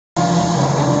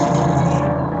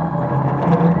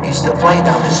used to play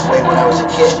down this way when I was a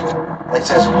kid. Place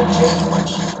hasn't really changed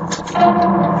much.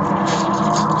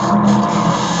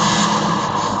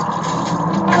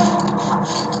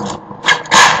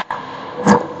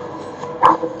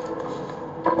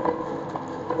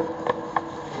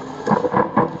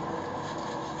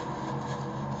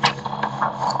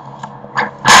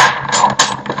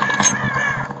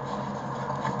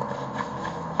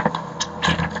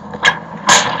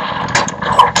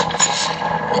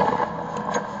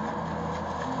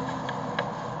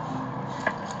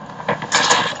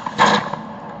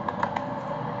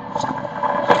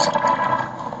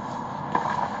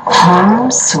 Home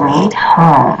sweet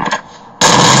home.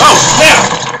 Oh, yeah!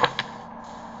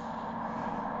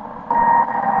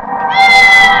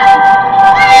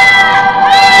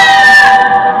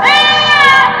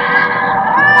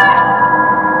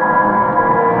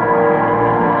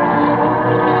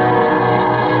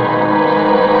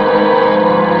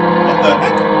 What the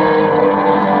heck?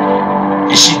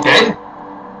 Is she dead?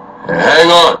 Hang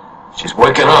on. She's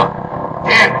waking up.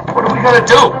 Damn, what are we gonna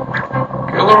do?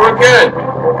 Kill her again.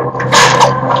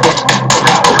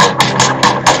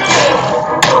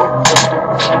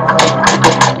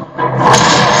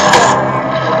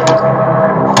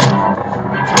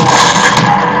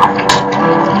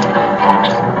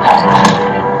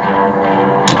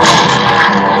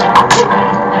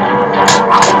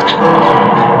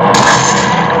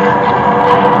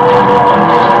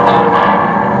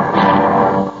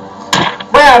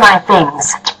 Where are my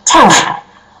things? Tell me,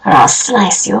 or I'll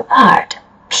slice you apart,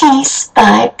 piece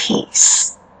by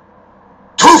piece.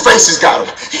 Two-Face has got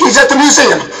him. He's at the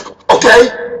museum. Okay?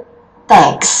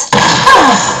 Thanks.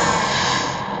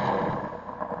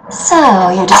 So,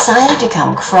 you decided to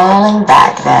come crawling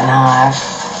back then, Harv.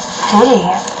 Pity.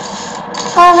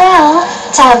 Oh well,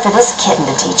 time for this kitten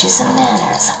to teach you some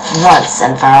manners, once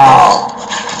and for all.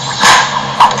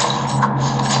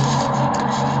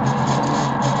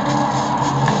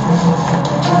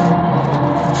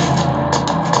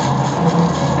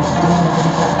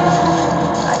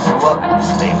 I grew up in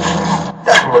this thing.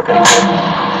 Doesn't look any good.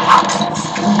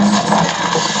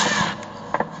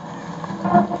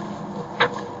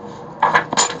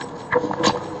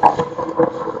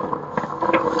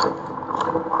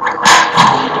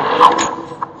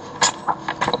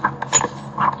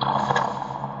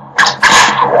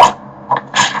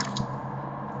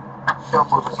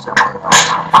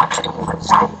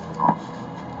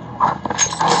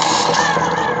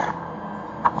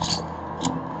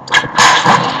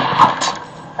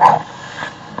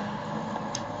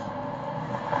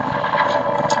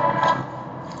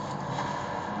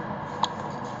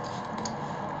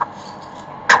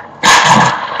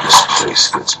 This place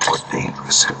gets more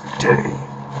dangerous every day.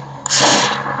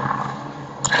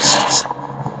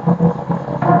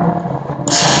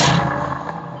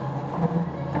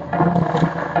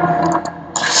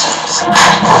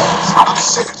 I'm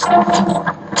sick of it.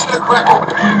 Get the crap over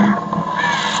there.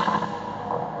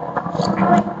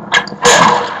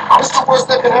 What's the worst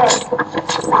that can happen?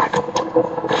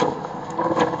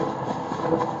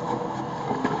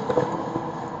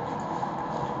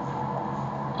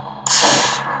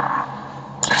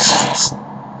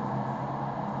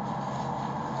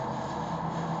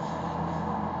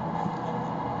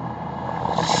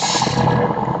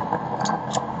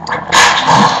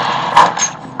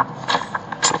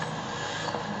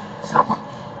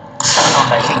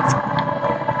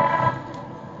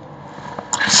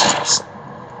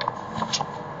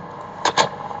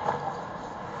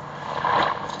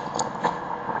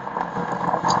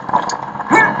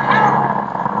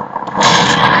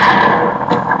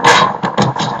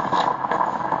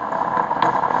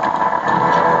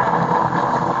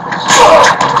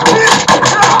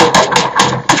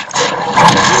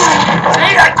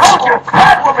 See, I told you!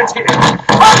 Catwoman's here!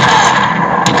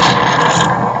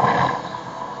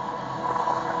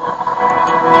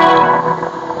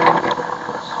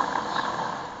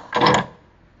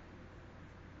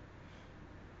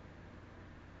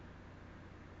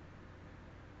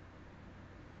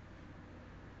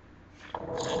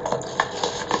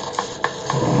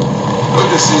 Good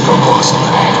to see the boss,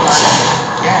 man.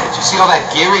 Yeah, did you see all that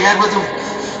gear he had with him?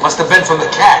 Must have been from the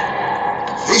cat.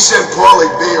 He sent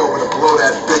Paulie B over to blow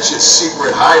that bitch's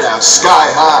secret hideout sky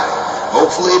high.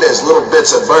 Hopefully there's little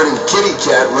bits of burning kitty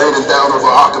cat raining down over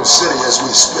Arkham City as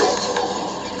we speak.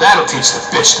 That'll teach the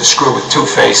bitch to screw with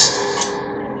Two-Face.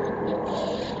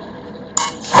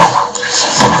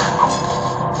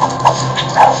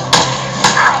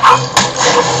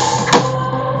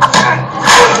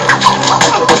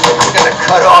 I'm gonna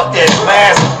cut off that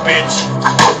mask, bitch.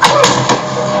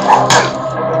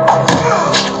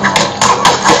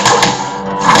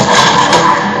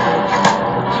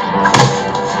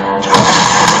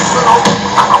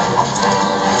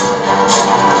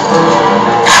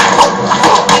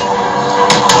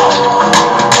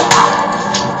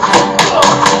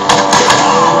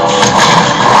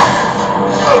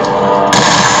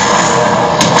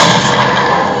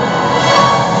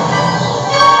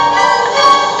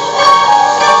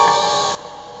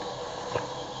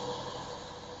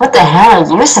 are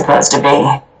you supposed to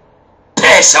be?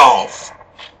 Piss off!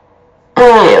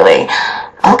 Really?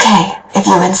 Okay, if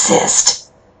you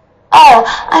insist. Oh,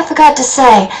 I forgot to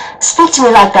say, speak to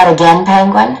me like that again,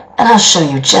 Penguin, and I'll show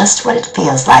you just what it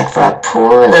feels like for a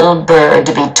poor little bird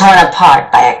to be torn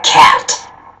apart by a cat.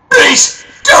 Please,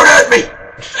 don't hurt me!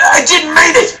 I didn't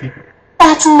mean it!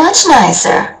 That's much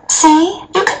nicer. See?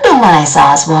 You can be nice,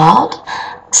 Oswald.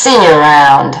 See you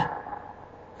around.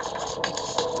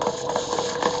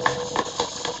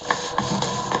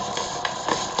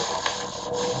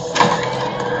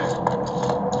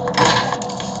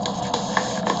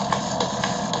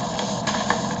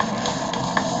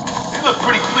 You look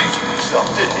pretty pleased with yourself,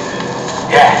 didn't you?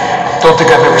 Yeah, don't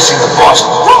think I've ever seen the boss.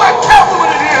 Pull that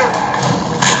Catwoman in here!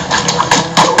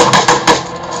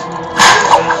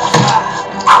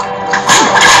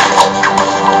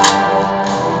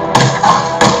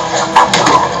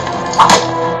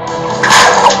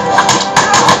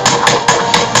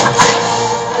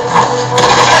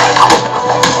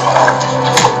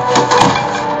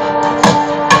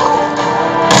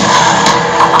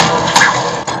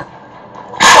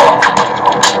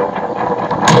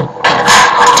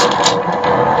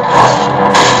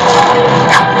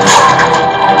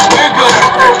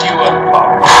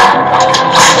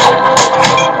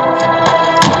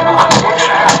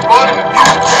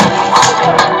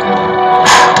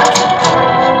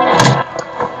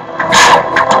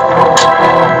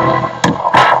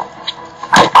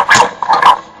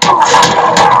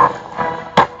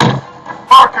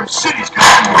 Arkham City's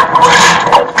gonna be your grave!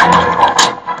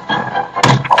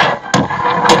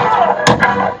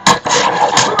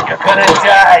 You're gonna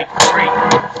die, freak!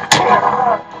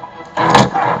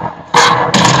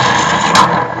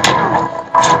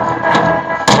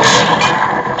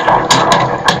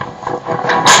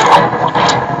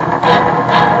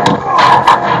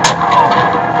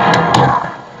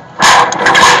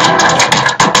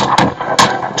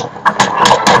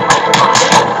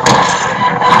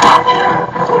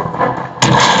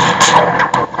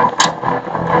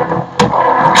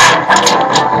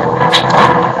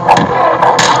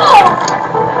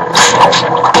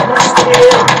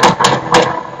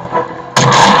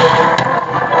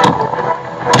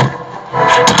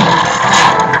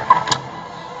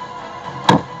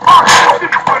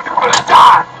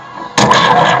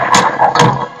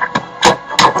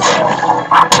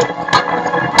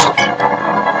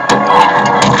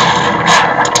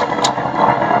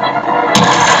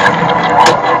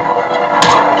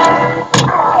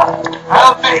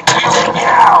 I'll make you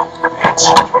meow, bitch!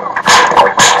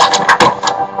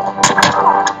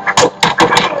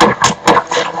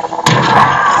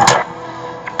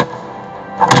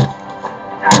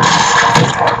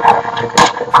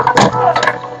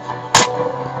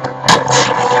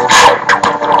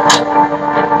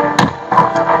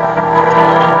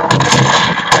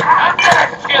 I'm gonna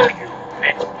kill you,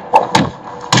 bitch!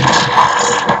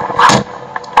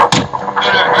 I'm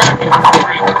gonna hurt you,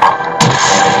 freak!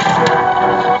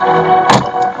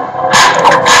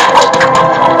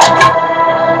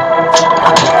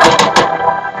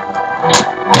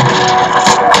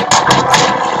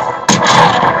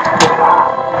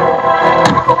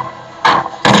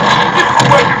 This is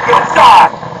where you're gonna die!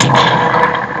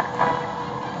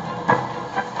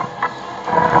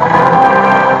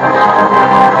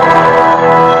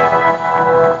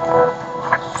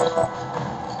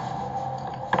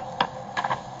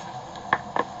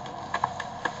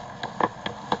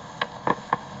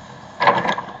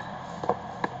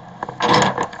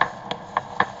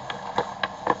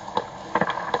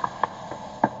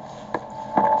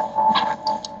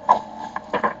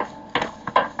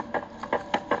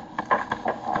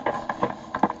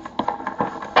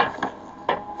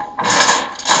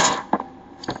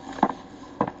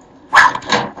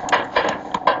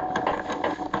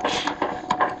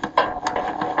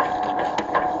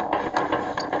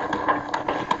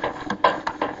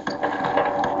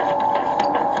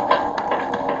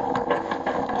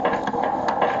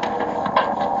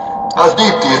 How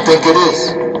deep do you think it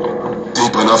is?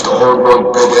 Deep enough to hold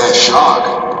one big-ass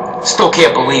shark. Still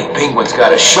can't believe Penguin's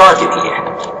got a shark in here.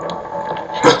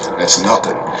 That's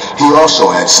nothing. He also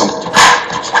had some...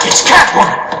 It's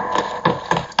Catwoman!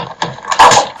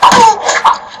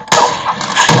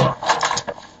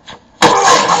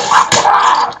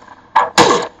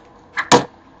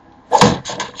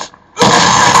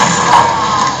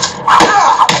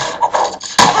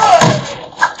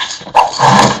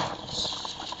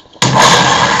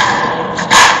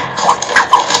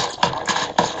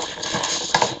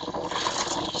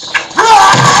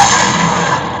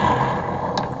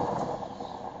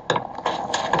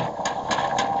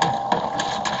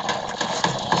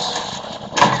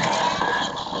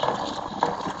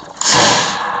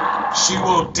 She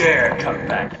won't dare come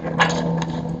back.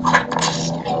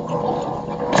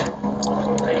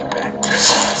 Lay back,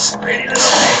 pretty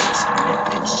little things.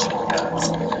 And she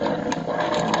does.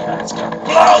 Let's go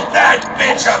blow that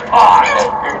bitch apart!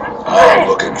 I'm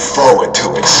looking forward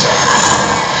to it, son.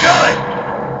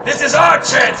 Good! This is our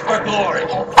chance for glory.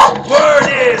 Word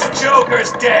is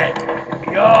Joker's dead.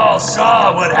 Y'all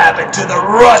saw what happened to the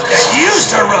rut that used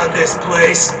to run this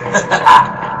place.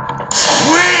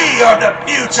 We are the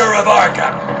future of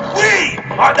Arkham. We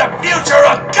are the future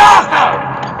of Gotham.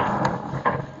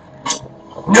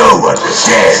 No one will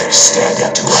dare stand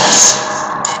up to us.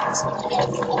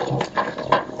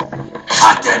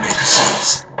 Cut them in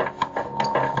pieces.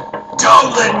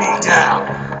 Don't let me down.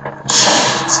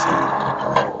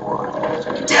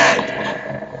 Dead.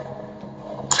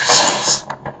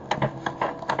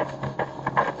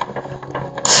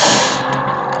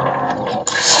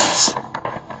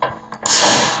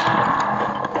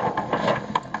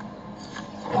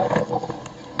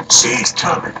 She's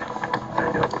coming.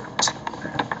 I know it.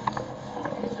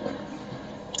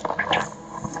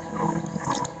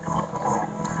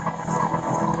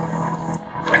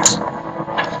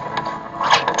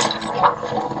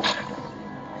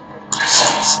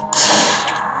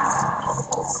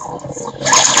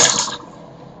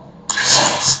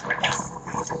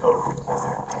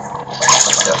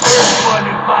 The first one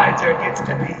who finds her gets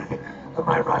to be. Am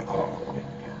I right?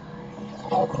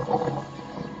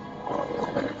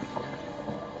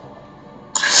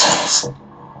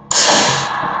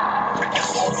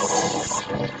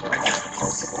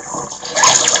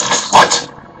 What?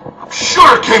 I'm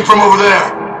sure it came from over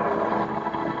there.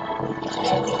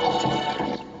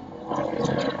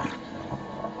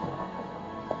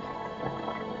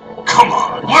 Come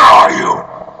on, where are you?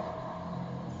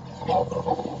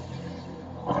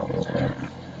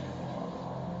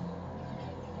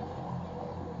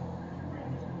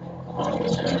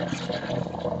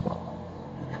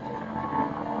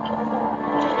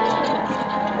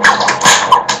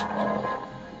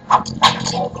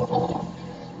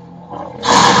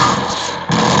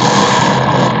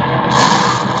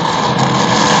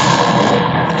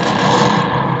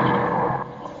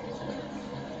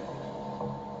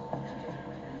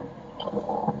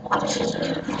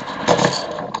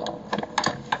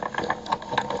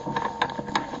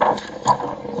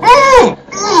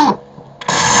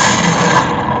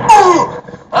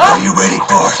 What are you waiting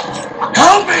for?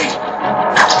 Help me!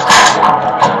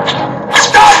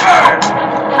 Stop her!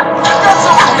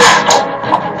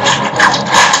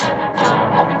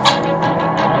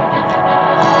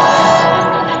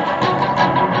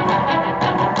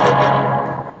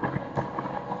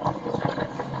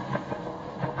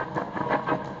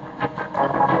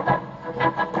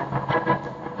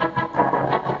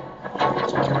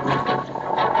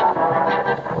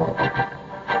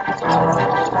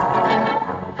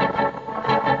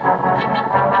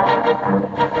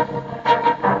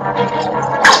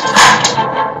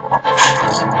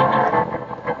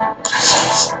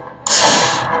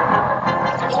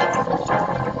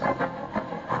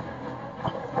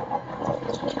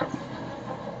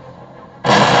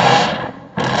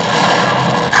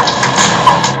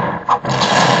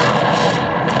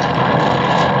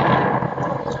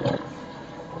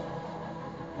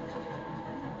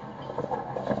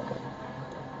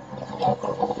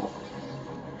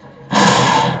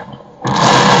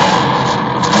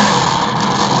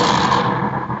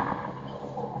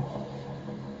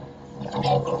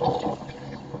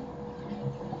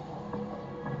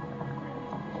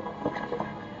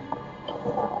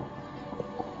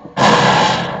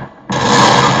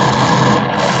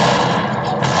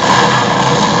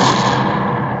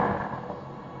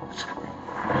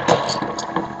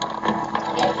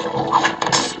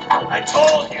 I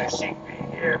told you she'd be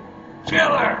here.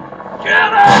 Kill her! Kill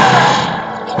her!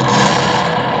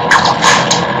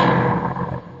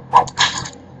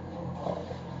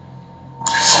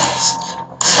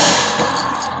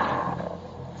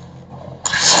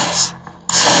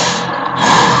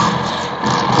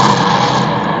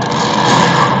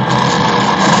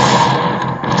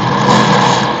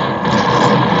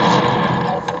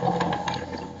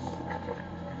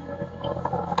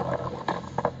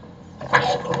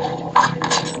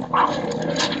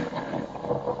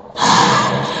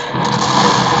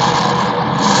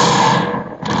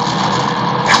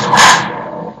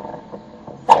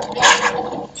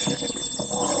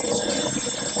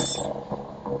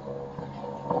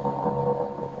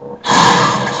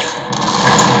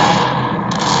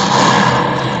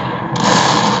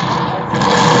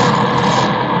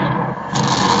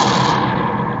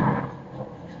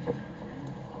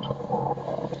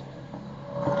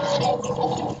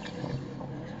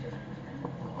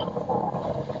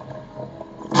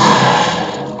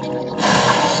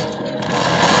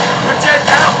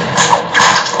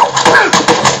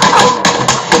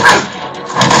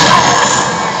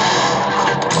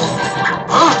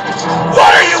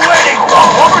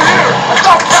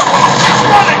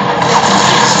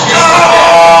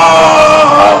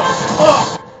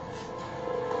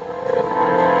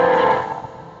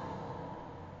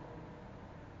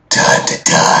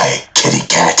 Die, kitty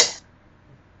cat.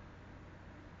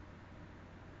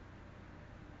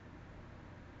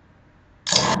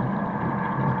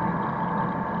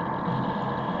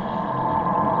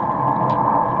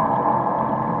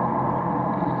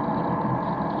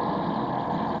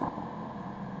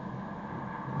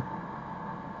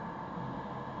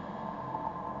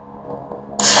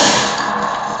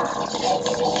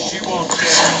 She won't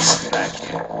get us back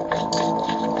here.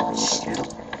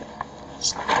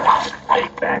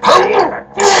 Take back here.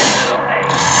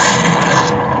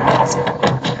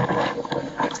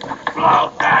 Blow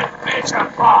that bitch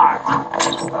apart!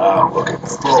 I'm looking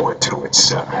forward to it,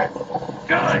 son.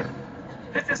 Good.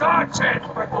 This is our chance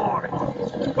for glory.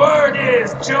 Word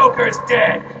is Joker's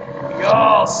dead. We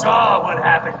all saw what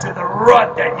happened to the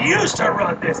runt that used to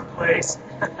run this place.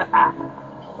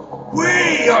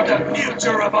 We are the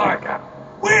future of Arkham.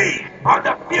 We are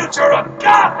the future of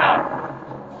Gotham.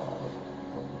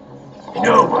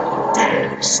 No one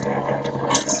dares stand up to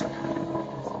us.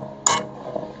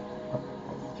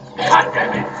 Cut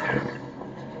them in two.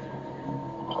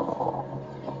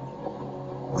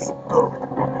 We both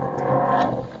want her.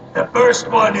 The first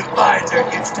one who finds her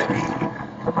gets to be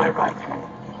my right hand.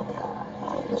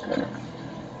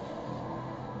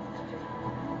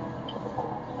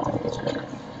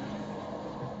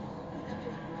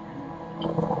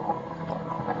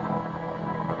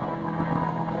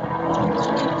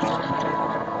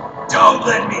 Don't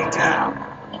let me down.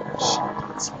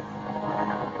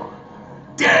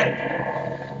 Dead.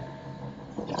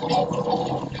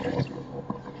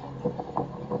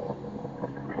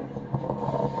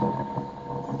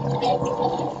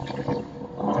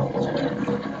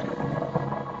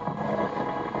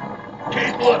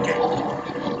 Keep looking.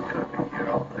 Could be here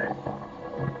all day.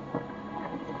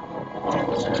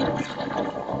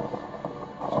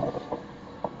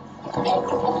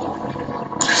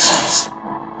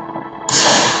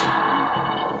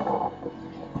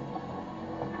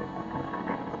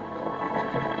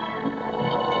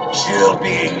 She'll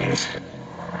be.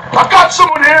 I got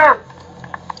someone here!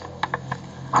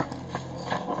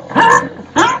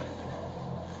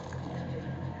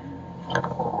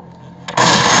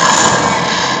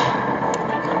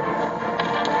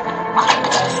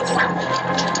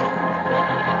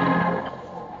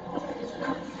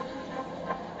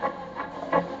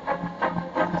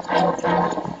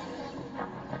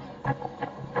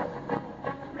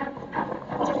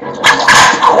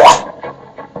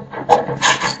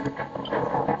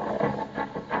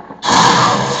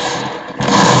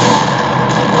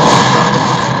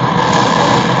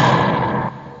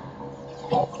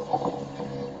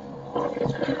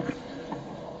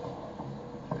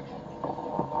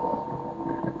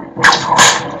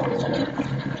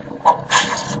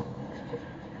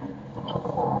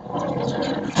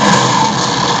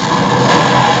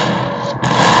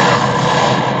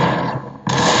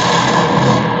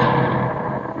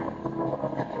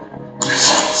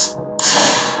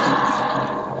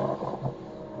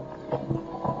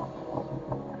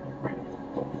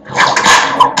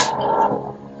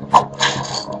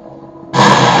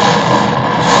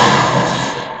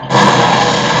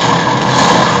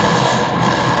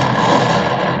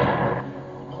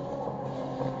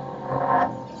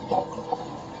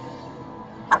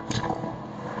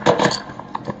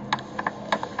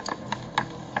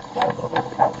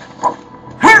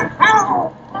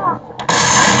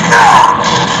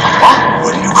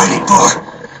 What are you waiting for?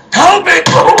 Help me!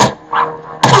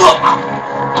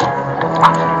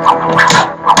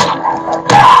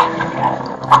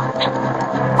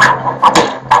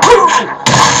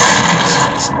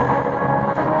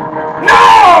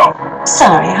 No!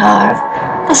 Sorry, Harv.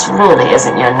 This really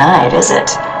isn't your night, is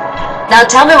it? Now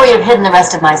tell me where you've hidden the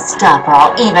rest of my stuff, or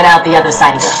I'll even out the other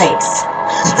side of your face.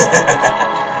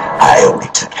 I only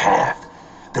took half.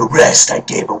 The rest I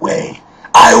gave away.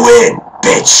 I win,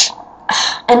 bitch!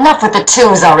 Enough with the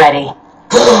twos already.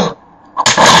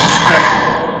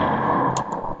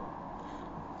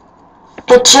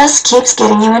 It just keeps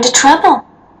getting you into trouble.